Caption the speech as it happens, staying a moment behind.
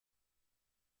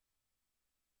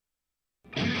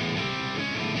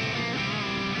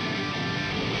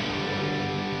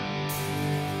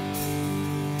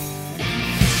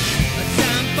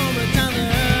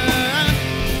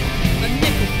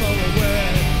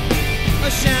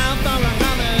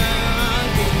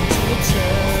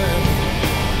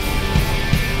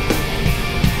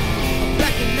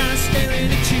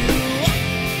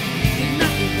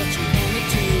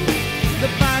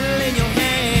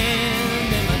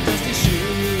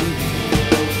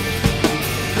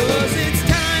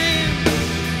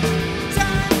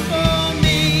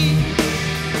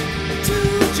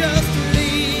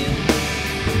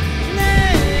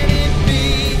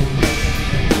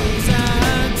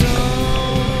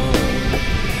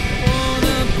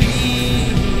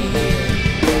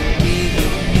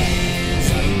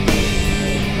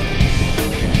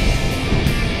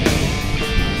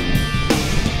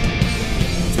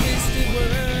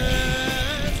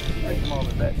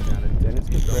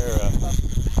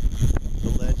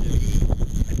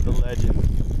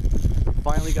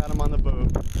got him on the boat.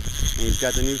 And he's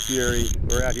got the new Fury.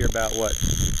 We're out here about what?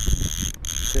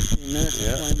 15 minutes?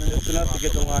 Yeah. 20 minutes? Just enough to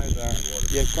get the lines out.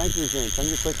 Yeah, crank yours in. Turn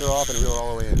your clicker off and reel it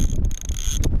all the way in.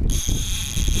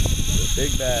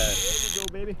 Big bass. There you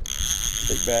go, baby.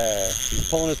 Big bass. He's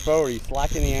pulling us forward. He's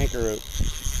slacking the anchor rope.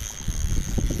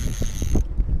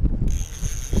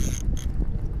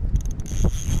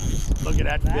 Look at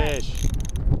that fish.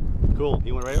 Cool.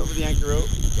 He went right over the anchor rope.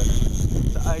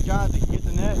 Hey, John, did you get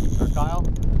the net? Or Kyle?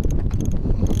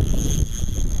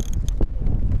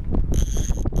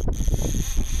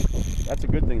 That's a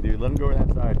good thing, dude. Let him go over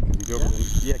that side. Cause he's over them.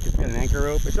 Yeah, because we got an anchor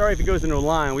rope. It's alright if he goes into a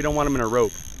line. We don't want him in a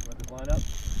rope. You want this line up?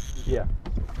 Yeah.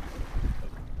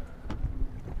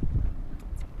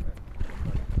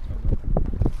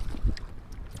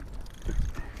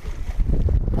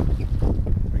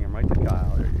 Bring him right to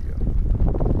Kyle. There you go.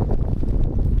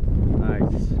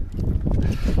 Nice.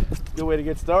 Good way to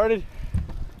get started.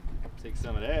 Take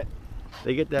some of that.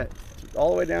 They get that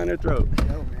all the way down their throat.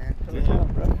 Yo, man. Yeah,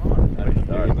 bro.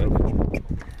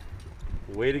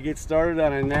 Way to get started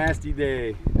on a nasty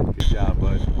day. Good job,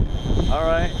 bud. All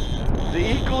right. The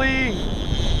equally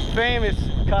famous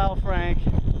Kyle Frank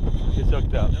is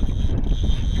hooked up.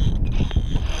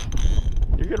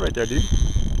 You're good right there, dude.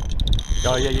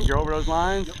 Oh, yeah, you're over those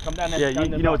lines? Come down there. Yeah,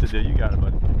 you know what to do. You got it,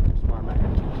 bud. Smart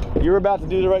man. You were about to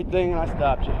do the right thing, and I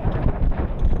stopped you.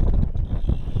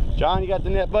 John, you got the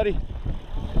net, buddy?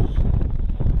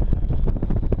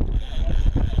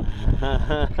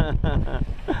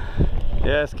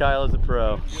 Yes, Kyle is a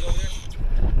pro.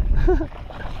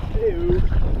 There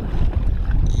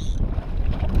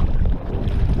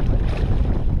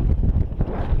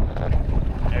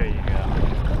you go.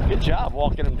 Good job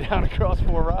walking him down across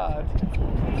 4 rods.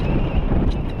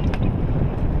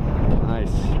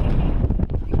 Nice.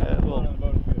 Yeah, a little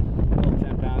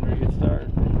 10-pounder to get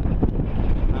started.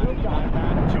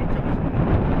 9-pounder.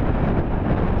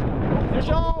 Fish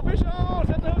on, fish on.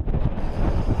 Set the hook.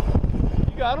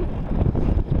 You got him.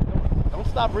 Don't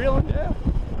stop reeling. Yeah.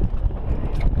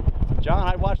 John,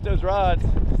 I watched those rods.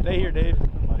 Stay here, Dave.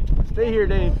 Stay here,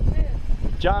 Dave.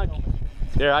 John.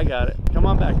 There, I got it. Come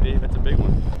on back, Dave. That's a big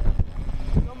one.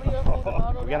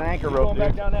 We got an anchor rope,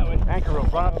 dude. Down that way. Anchor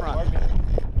rope. Run up front.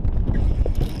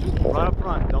 Run up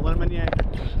front. Don't let him in the anchor.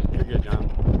 You're good, John.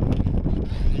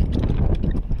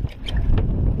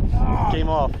 Came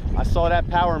off. I saw that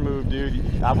power move,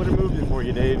 dude. I would have moved it for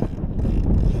you, Dave.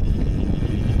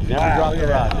 Never drop the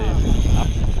rod, Dave.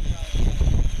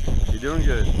 You're doing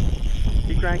good.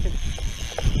 Keep cranking.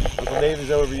 Uncle Dave is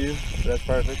over you, so that's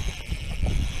perfect.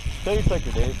 Stay your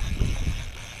clicker, Dave.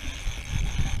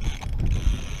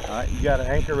 Alright, you got an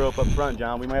anchor rope up front,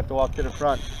 John. We might have to walk to the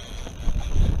front.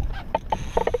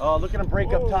 Oh, look at him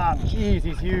break up top. Jeez,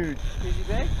 he's huge. Is he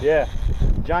big? Yeah.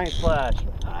 Giant splash.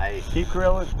 Nice. Keep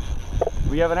drilling.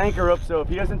 We have an anchor rope, so if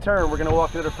he doesn't turn, we're going to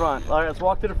walk to the front. Alright, let's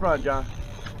walk to the front, John.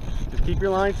 Just keep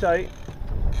your line tight.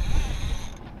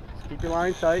 Just keep your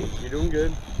line tight. You're doing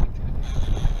good.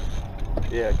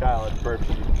 Yeah, Kyle, that's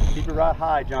perfect. Keep your rod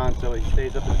high, John, so he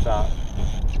stays up at the top.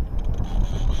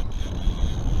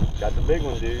 Got the big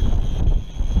one, dude.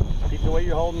 Keep the way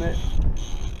you're holding it.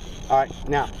 Alright,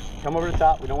 now, come over the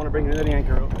top. We don't want to bring it into the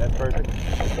anchor rope. That's perfect.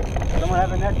 Someone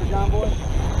have a net for John, boy?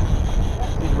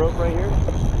 See the rope right here?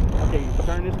 Okay, you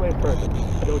turn this way, perfect.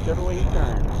 Go whichever way you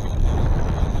turn.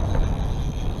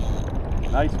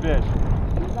 Nice fish.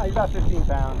 He's about 15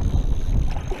 pounds.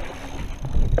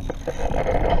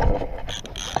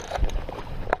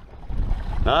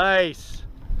 Nice.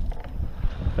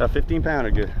 About 15 pounder,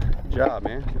 good. Good job,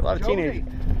 man. A lot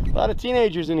of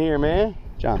teenagers in here, man.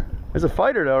 John, there's a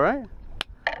fighter though, right?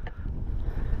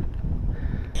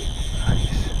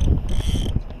 Nice.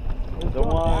 The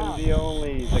one, the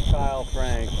only, the Kyle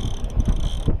Frank.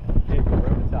 Hey, we're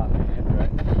over the top, man.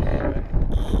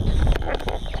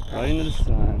 Right into the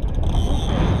sun.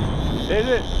 Is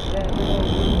it?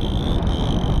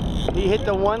 He hit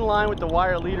the one line with the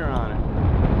wire leader on it.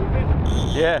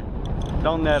 Yeah.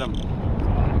 Don't net him.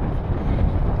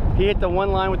 He hit the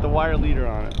one line with the wire leader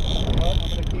on it. I'm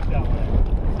gonna keep that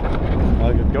one.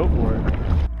 Well, go for it.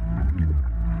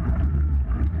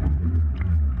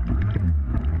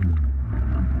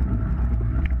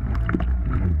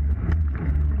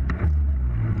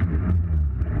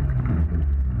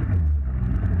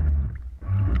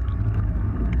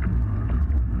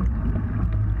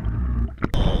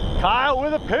 Kyle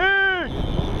with a pig!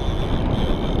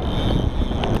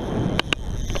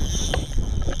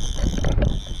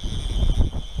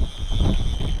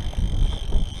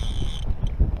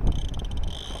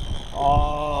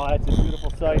 Oh, that's a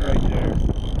beautiful sight right there.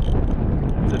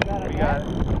 That's a, we got it.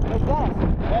 Good boss.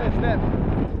 That is net.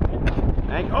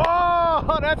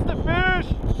 Oh, that's the fish!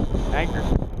 Anchor.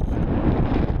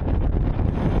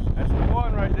 That's the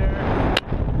one right there.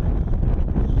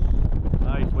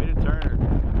 Nice, way to turn her.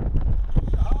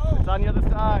 It's on the other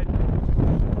side.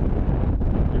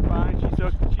 You're fine. She's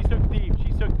hooked deep.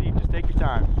 She's hooked deep. Just take your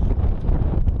time.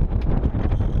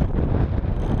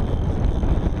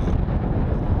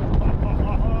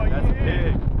 That's a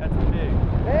pig. That's a pig.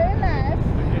 Very nice.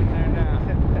 We're getting there now.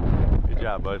 Good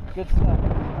job, bud. Good stuff,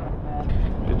 man.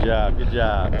 Good job. Good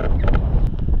job.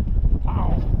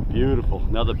 Beautiful.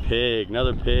 Another pig.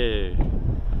 Another pig.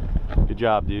 Good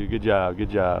job, dude. Good job. Good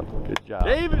job. Good job.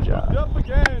 David hooked up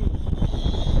again.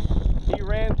 He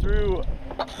ran through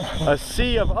a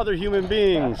sea of other human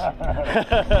beings. He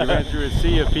ran through a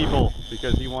sea of people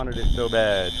because he wanted it so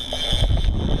bad.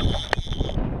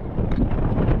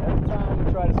 Every time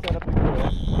we try to set up the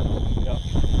grill. Yep.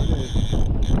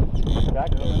 Back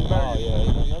to the oh yeah,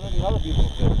 another beautiful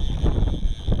fish.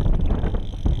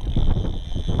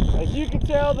 As you can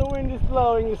tell, the wind is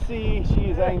blowing. You see, she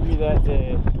is angry that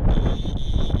day.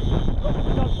 Look,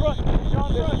 he's on front. He's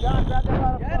on front. John, grab that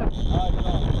out of front.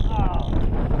 Oh.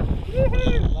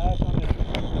 Last on this.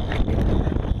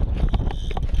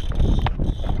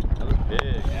 Another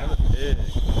pig. Another pig.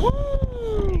 Woo!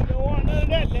 You don't want none of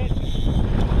that, man.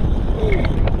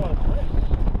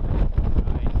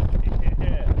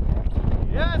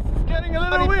 Yes, it's getting a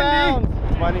little windy. Pounds.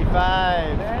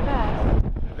 25. Very nice.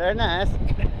 Very nice.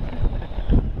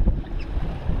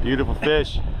 Beautiful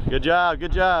fish. Good job.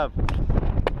 Good job.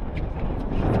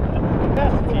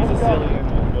 He's a silly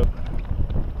animal.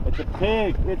 It's a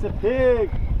pig. It's a pig.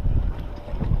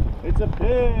 It's a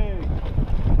pig.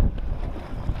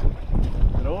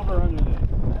 Is it over or under this?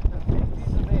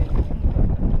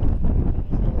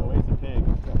 Oh, it's a pig.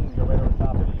 It's going to go right over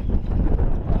top of it.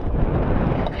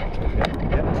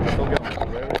 Yep, it's still going.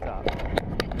 Right over the top.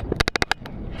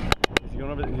 Is he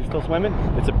going over? Is he still swimming?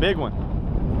 It's a big one.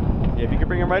 Yeah, if you can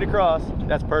bring him right across,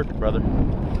 that's perfect, brother.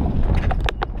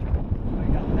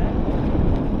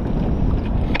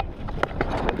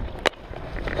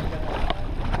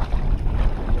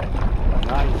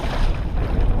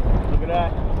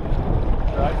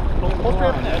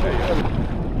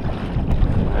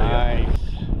 Nice.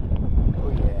 Oh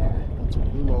yeah.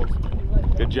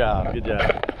 Good job. Good job.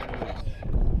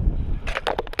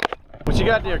 What you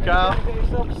got there, Kyle? Get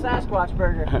yourself a Sasquatch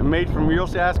burger. Made from real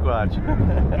Sasquatch.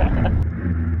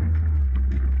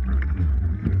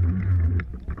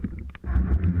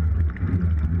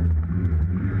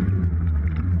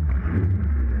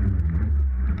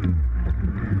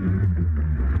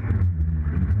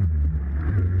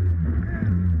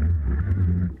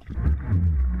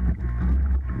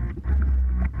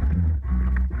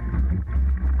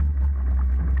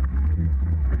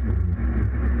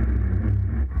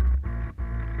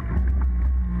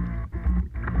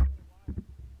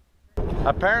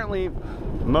 Apparently,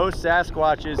 most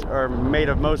Sasquatches are made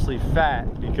of mostly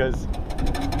fat because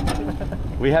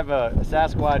we have a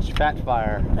Sasquatch fat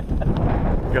fire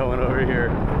going over here,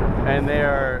 and they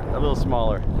are a little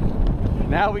smaller.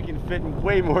 Now we can fit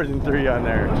way more than 3 on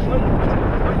there.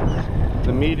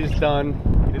 The meat is done.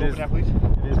 It is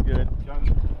good.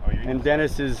 And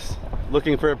Dennis is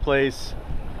looking for a place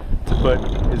to put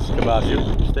his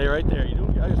kiboshu. You stay right there. You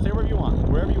don't stay wherever you want.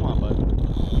 Wherever you want, bud.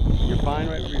 You're fine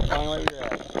right where you're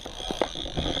at.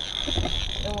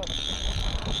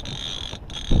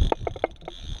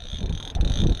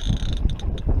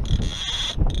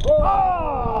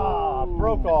 Oh!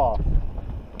 Broke off.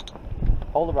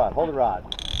 Hold the rod, hold the rod.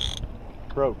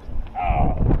 Broke.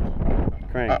 Oh.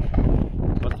 Crank.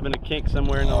 Must have been a kink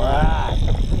somewhere in the line.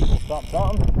 Something. A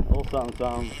little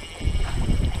something.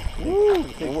 Woo!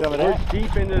 Take some of that. We're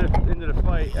deep into the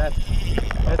fight. That's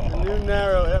the new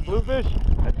narrow. That bluefish?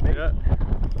 That's big. Yeah.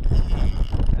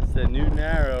 That's the new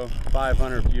narrow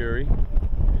 500 Fury.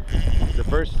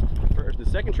 The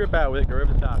second trip out with it. Go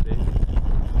over the top, Dave.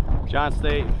 John,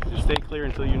 just stay clear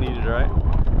until you need it, all right?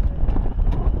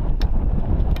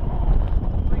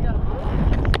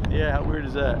 Yeah, how weird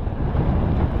is that?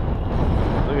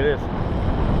 Look at this.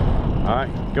 All right,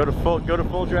 go to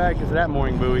full drag because of that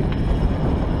mooring buoy.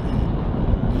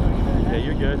 Yeah,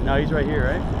 you're good. No, he's right here,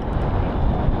 right?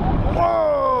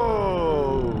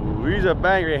 Whoa! He's a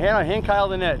banger. Hand Kyle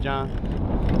the net, John.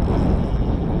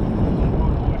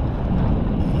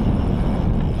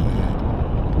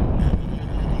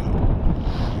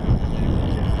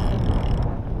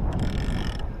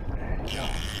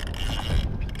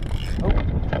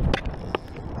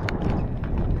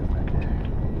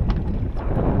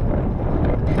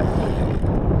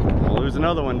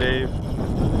 Another one, Dave.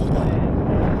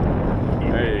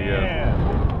 There you go.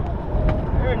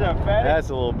 Very up, fatty. That's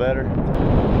a little better.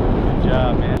 Good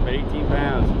job, man. About 18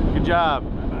 pounds. Good job.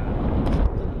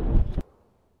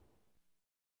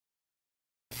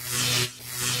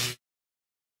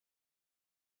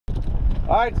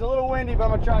 All right, it's a little windy, but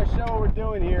I'm gonna try to show what we're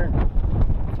doing here.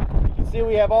 You can see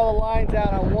we have all the lines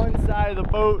out on one side of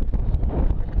the boat.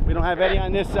 We don't have any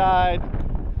on this side.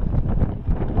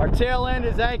 Our tail end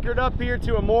is anchored up here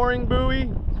to a mooring buoy.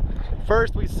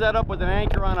 First, we set up with an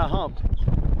anchor on a hump.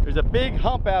 There's a big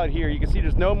hump out here. You can see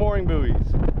there's no mooring buoys.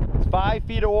 It's 5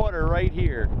 feet of water right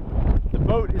here. The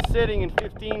boat is sitting in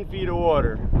 15 feet of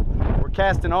water. We're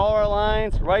casting all our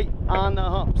lines right on the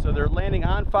hump. So they're landing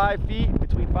on 5 feet,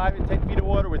 between 5 and 10 feet of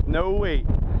water with no weight.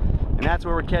 And that's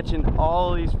where we're catching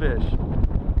all of these fish.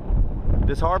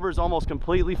 This harbor is almost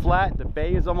completely flat. The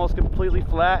bay is almost completely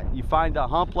flat. You find a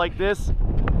hump like this.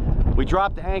 We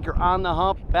dropped the anchor on the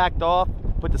hump, backed off,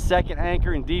 put the second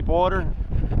anchor in deep water,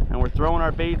 and we're throwing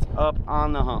our baits up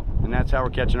on the hump. And that's how we're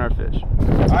catching our fish.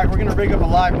 All right, we're gonna rig up a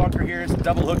live bunker here. It's a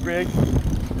double hook rig.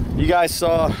 You guys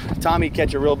saw Tommy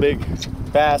catch a real big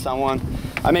bass on one.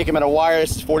 I make him at a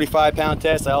wireless 45-pound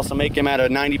test. I also make him at a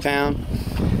 90-pound.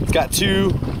 It's got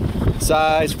 2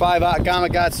 size 5/0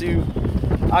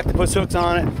 Gamakatsu octopus hooks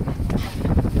on it.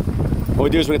 What we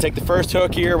do is we're gonna take the first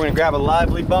hook here. We're gonna grab a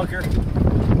lively bunker.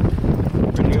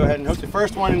 We're gonna go ahead and hook the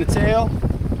first one in the tail.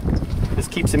 This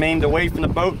keeps him aimed away from the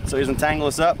boat so he doesn't tangle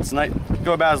us up. It's nice,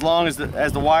 go about as long as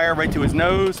the wire right to his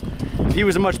nose. If he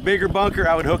was a much bigger bunker,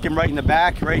 I would hook him right in the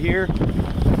back, right here.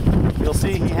 You'll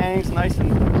see he hangs nice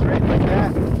and straight like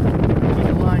that. Keep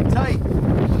the line tight.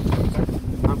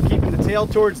 I'm keeping the tail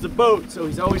towards the boat, so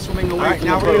he's always swimming away. All right,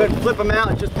 now we're gonna go ahead and flip him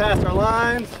out just past our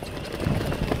lines.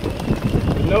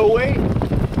 No weight.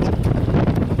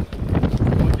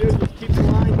 What we do is keep the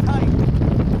line tight.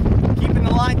 Keeping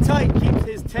the line tight keeps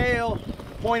his tail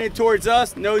pointed towards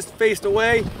us, nose faced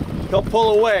away. He'll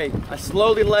pull away. I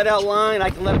slowly let out line. I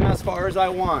can let him out as far as I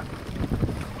want.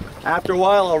 After a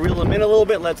while, I'll reel him in a little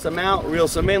bit, let some out, reel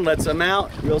some in, let some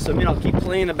out, reel some in. I'll keep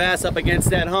playing the bass up against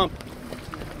that hump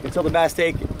until the bass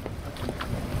take it.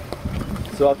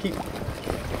 So I'll keep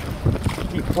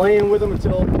playing with them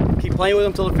until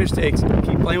the fish takes it.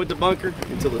 Keep playing with the bunker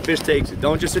until the fish takes it.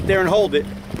 Don't just sit there and hold it.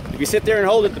 If you sit there and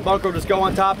hold it, the bunker will just go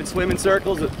on top and swim in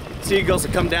circles. The seagulls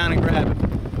will come down and grab it.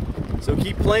 So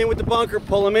keep playing with the bunker,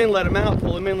 pull them in, let them out,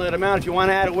 pull them in, let them out. If you want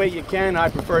to add a weight, you can. I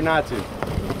prefer not to.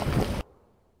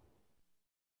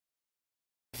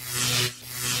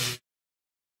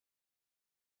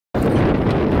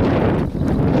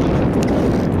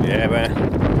 Yeah, man.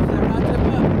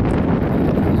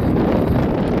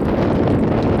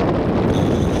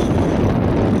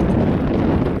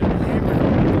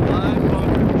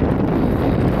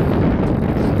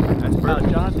 That's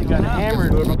perfect. Jonathan got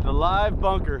hammered with the live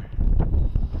bunker.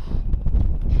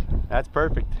 That's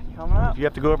perfect. Coming up. If you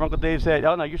have to go over Uncle Dave's head.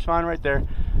 Oh no, you're fine right there.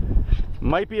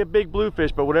 Might be a big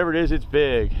bluefish, but whatever it is, it's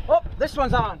big. Oh, this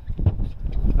one's on.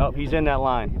 Oh, he's in that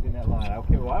line. He's in that line.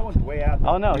 Okay, well, I was way out.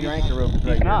 Oh no, Your anchor rope is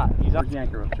right he's not. here. He's on the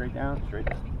anchor rope. Straight down, straight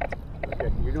down. Okay,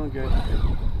 you're doing good.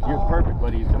 You're perfect,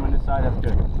 buddy. He's coming this side. That's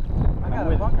good. I got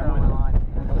a bunker on my line.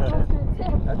 No,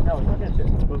 it's not gonna tip.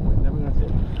 It's never gonna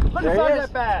tip. Look There inside he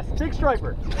that bass. Big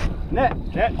striper. Net.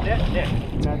 Net. Not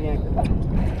the anchor.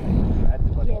 That's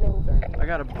it, buddy. I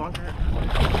got a bunker.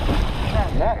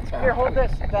 Here, hold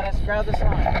this. Dennis, grab this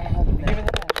line. Give me the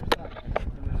net.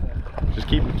 Just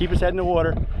keep his head in the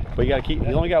water, but you gotta keep.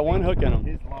 He's only got one hook in him.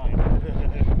 His line.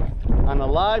 On the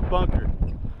live bunker.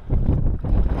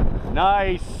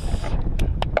 Nice.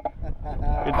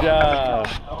 Good job.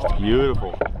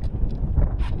 Beautiful.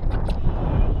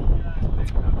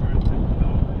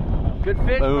 Good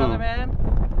fish, Boom. brother, man.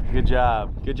 Good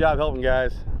job. Good job helping,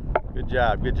 guys. Good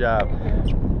job. Good job.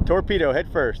 Torpedo, head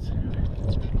first.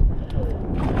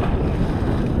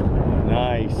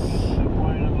 Nice.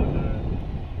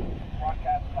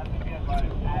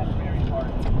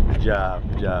 Good job.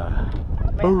 Good job.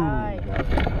 Boom.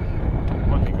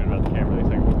 One thing good about the camera, they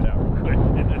can whip it out real quick.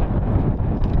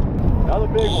 Another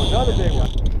big one. Another big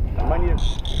one. I might need to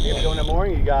maybe go in the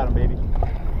morning. You got him, baby.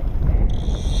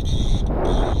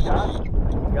 Got him.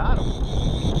 You got him.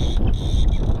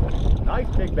 Nice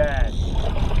big bass.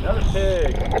 Another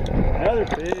pig. Another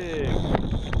pig.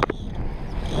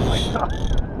 Oh my God.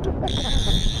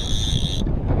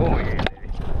 Oh yeah.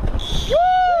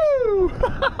 Woo!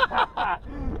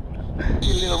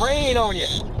 Get a little rain on you.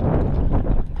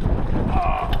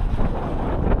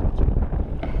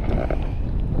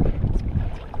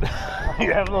 You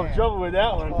have a little trouble with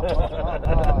that one.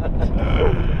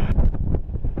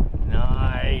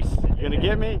 Nice. You gonna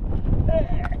get me?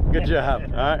 Good job.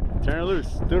 All right, turn it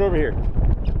loose. Do it over here.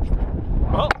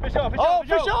 Oh, fish on, fish Oh, on,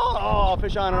 fish on! Oh,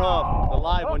 fish on and off. The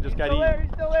live one just got eaten.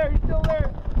 He's still there, he's still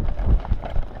there.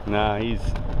 Nah, he's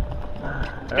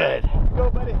good. Go,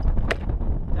 buddy.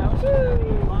 That was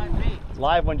a live bait.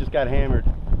 Live one just got hammered.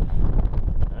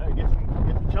 All right, get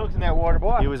some chokes in that water,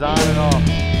 boy. He was on and off.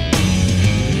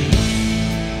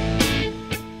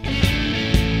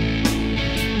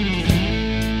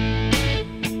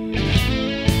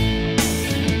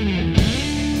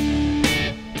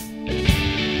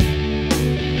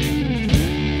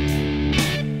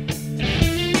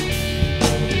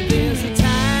 There's a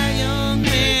tired young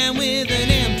man with an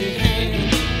empty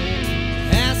hand,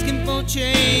 asking for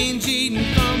change, eating